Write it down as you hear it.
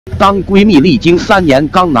当闺蜜历经3年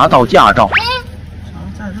刚拿到驾照。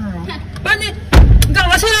在这儿啊？不是你干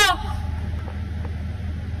嘛去啊？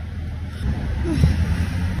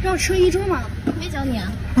绕车1周嘛，没教你啊？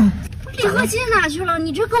离合器哪去了？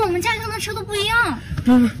你这跟我们家乡的车都不一样。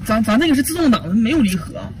不是，咱那个是自动挡的，没有离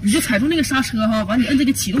合，你就踩住那个刹车哈，完你摁这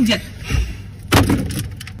个启动键。不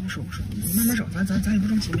是，你慢慢走，咱也不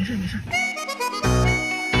着急，没事。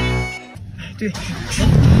哎，对。啊？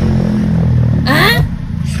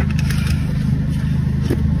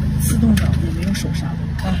自动挡也没有手刹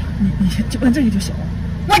啊，你就摁这个就行了。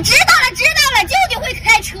我知道了，舅舅会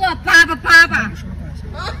开车，叭叭。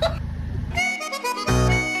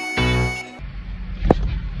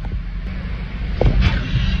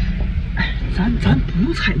咱不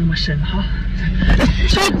用踩那么深哈。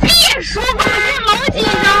别说话，我这老紧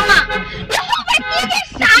张了。你后边别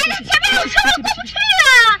啥呀？前面有车我过不去啊！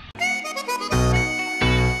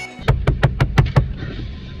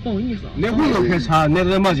不好意思啊，你会不会开车？你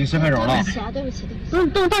这冒警驶开手了？对不起。不是，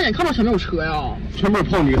大眼看到前面有车呀？前面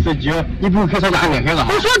碰你个司机，你不会开车咋安开了？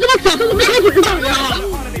我说这么小，你没开嘴咋呀？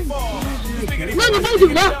那你报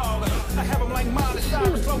警吧。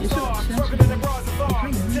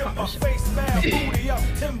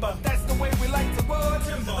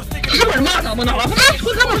是不是骂咱们呢？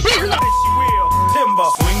会看我谁知道？